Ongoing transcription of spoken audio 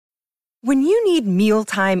When you need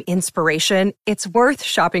mealtime inspiration, it's worth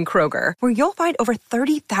shopping Kroger, where you'll find over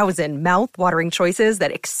 30,000 mouth-watering choices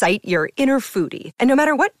that excite your inner foodie. And no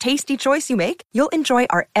matter what tasty choice you make, you'll enjoy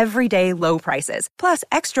our everyday low prices, plus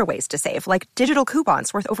extra ways to save, like digital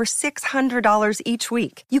coupons worth over $600 each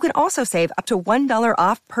week. You can also save up to $1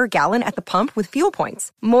 off per gallon at the pump with fuel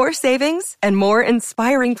points. More savings and more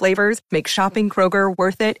inspiring flavors make shopping Kroger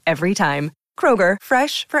worth it every time. Kroger,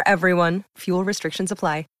 fresh for everyone. Fuel restrictions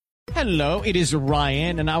apply. Hello, it is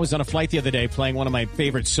Ryan, and I was on a flight the other day playing one of my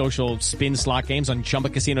favorite social spin slot games on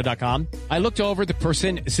ChumbaCasino.com. I looked over at the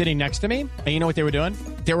person sitting next to me, and you know what they were doing?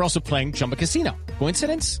 They were also playing Chumba Casino.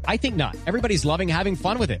 Coincidence? I think not. Everybody's loving having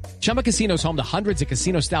fun with it. Chumba Casino is home to hundreds of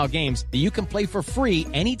casino-style games that you can play for free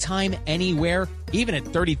anytime, anywhere, even at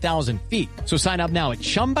 30,000 feet. So sign up now at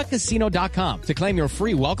ChumbaCasino.com to claim your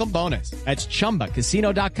free welcome bonus. That's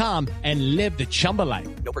ChumbaCasino.com and live the Chumba life.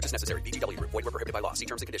 No purchase necessary. VGW. Void where prohibited by law. See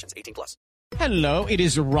terms and conditions. 18+. Hello, it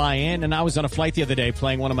is Ryan, and I was on a flight the other day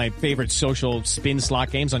playing one of my favorite social spin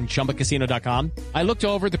slot games on ChumbaCasino.com. I looked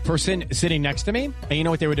over at the person sitting next to me, and you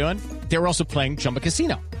know what they were doing? They were also playing Chumba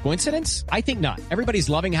Casino. Coincidence? I think not. Everybody's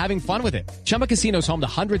loving having fun with it. Chumba Casino is home to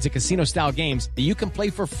hundreds of casino-style games that you can play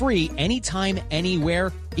for free anytime,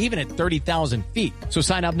 anywhere, even at 30,000 feet. So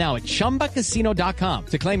sign up now at ChumbaCasino.com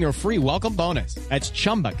to claim your free welcome bonus. That's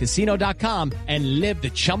ChumbaCasino.com and live the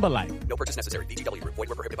Chumba life. No purchase necessary. VGW. Void where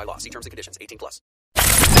prohibited by law. See terms and conditions. 18+.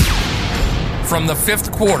 From the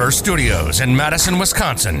Fifth Quarter Studios in Madison,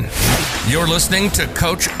 Wisconsin, you're listening to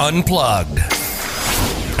Coach Unplugged.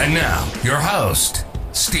 And now, your host,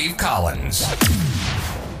 Steve Collins.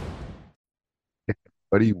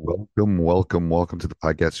 Buddy, welcome to the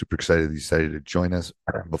podcast. Super excited that you decided to join us.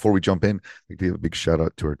 Before we jump in, I'd like to give a big shout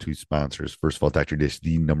out to our two sponsors. First of all, Dr. Dish,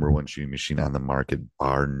 the number one shooting machine on the market,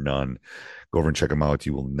 bar none. Go over and check them out.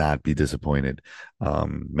 You will not be disappointed.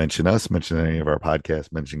 Mention us, mention any of our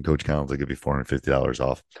podcasts, mention Coach Collins. I'll give you $450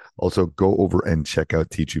 off. Also, go over and check out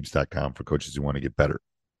teachhoops.com for coaches who want to get better.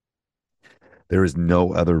 There is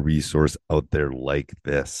no other resource out there like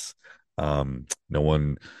this.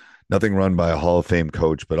 Nothing run by a Hall of Fame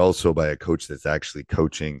coach, but also by a coach that's actually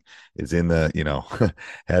coaching, is in the,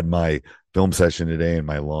 had my film session today and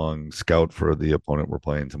my long scout for the opponent we're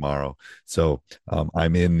playing tomorrow. So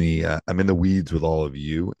I'm in the weeds with all of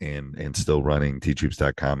you and still running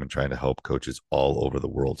teachhoops.com and trying to help coaches all over the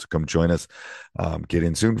world. So come join us. Get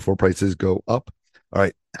in soon before prices go up. All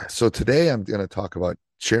right. So today I'm going to talk about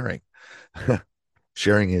sharing.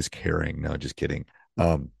 Sharing is caring. No, just kidding.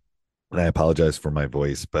 And I apologize for my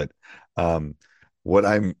voice, but what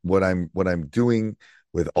I'm doing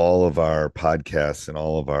with all of our podcasts and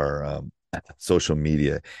all of our social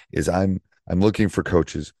media is I'm looking for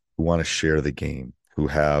coaches who want to share the game, who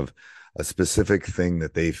have a specific thing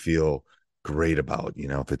that they feel great about.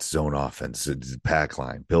 If it's zone offense, it's pack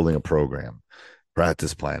line, building a program,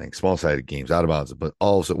 practice planning, small sided games, out of bounds, but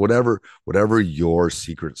also whatever your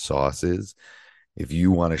secret sauce is. If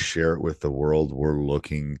you want to share it with the world, we're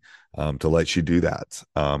looking to let you do that.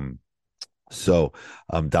 So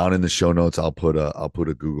down in the show notes, I'll put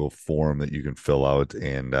a Google form that you can fill out,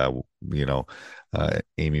 and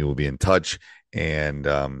Amy will be in touch,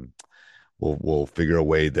 and we'll figure a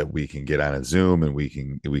way that we can get on a Zoom and we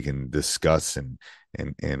can discuss and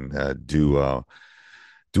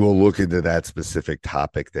do a look into that specific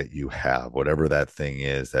topic that you have, whatever that thing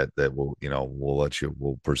is that we'll let you,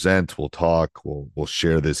 we'll present, we'll talk, we'll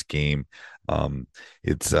share this game.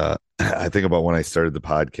 It's I think about when I started the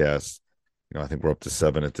podcast, I think we're up to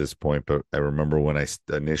 7 at this point, but I remember when I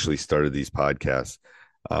initially started these podcasts,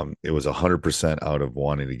 it was 100% out of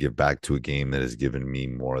wanting to give back to a game that has given me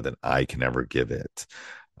more than I can ever give it.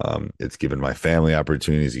 It's given my family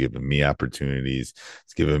opportunities, it's given me opportunities.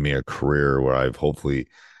 It's given me a career where I've hopefully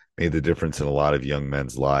made the difference in a lot of young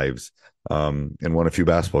men's lives, and won a few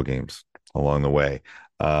basketball games along the way.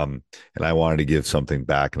 And I wanted to give something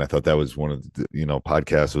back. And I thought that was one of the,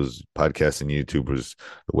 podcasting YouTube was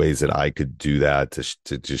the ways that I could do that,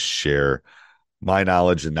 to just share my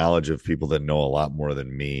knowledge and knowledge of people that know a lot more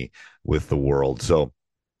than me with the world. So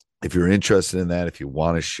if you're interested in that, if you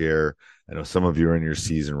want to share, I know some of you are in your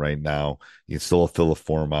season right now, you can still fill a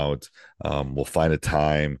form out. We'll find a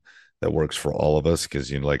time that works for all of us,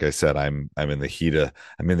 because like I said, I'm in the heat of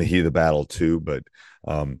the battle too, but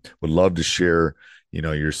would love to share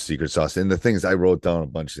your secret sauce. And the things I wrote down a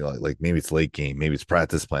bunch of, like maybe it's late game, maybe it's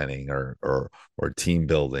practice planning or team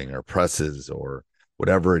building or presses or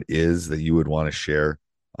whatever it is that you would want to share.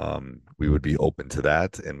 We would be open to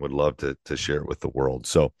that and would love to share it with the world.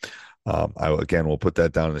 So we'll put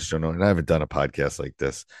that down in the show note. And I haven't done a podcast like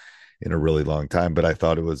this in a really long time, but I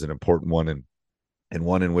thought it was an important one. And and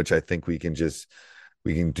one in which I think we can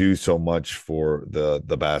do so much for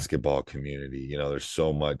the basketball community. You know, there's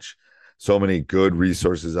so many good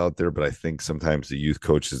resources out there, but I think sometimes the youth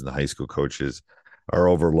coaches and the high school coaches are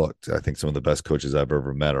overlooked. I think some of the best coaches I've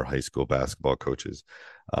ever met are high school basketball coaches.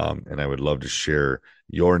 And I would love to share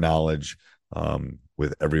your knowledge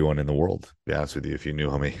with everyone in the world. To be honest with you, if you knew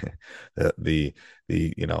how many,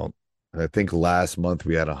 I think last month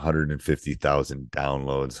we had 150,000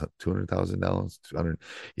 downloads, 200,000 downloads, 200.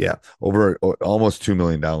 Yeah. Over almost 2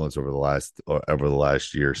 million downloads over the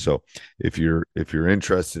last year. So if you're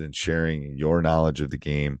interested in sharing your knowledge of the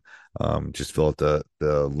game, just fill out the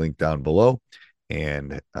link down below,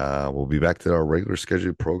 and we'll be back to our regular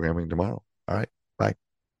scheduled programming tomorrow. All right. Bye.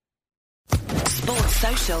 Sports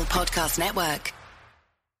Social Podcast Network.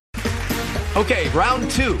 Okay,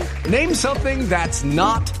 round 2. Name something that's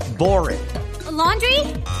not boring. A laundry?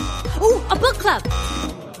 Ooh, a book club.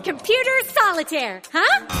 Computer solitaire,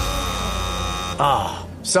 huh? Ah,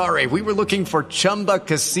 sorry, we were looking for Chumba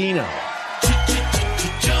Casino.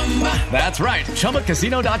 That's right,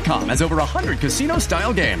 ChumbaCasino.com has over 100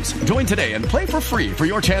 casino-style games. Join today and play for free for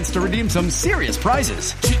your chance to redeem some serious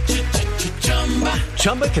prizes.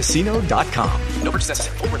 ChumbaCasino.com. No purchase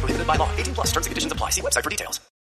necessary. Void where prohibited by law. 18+ terms and conditions apply. See website for details.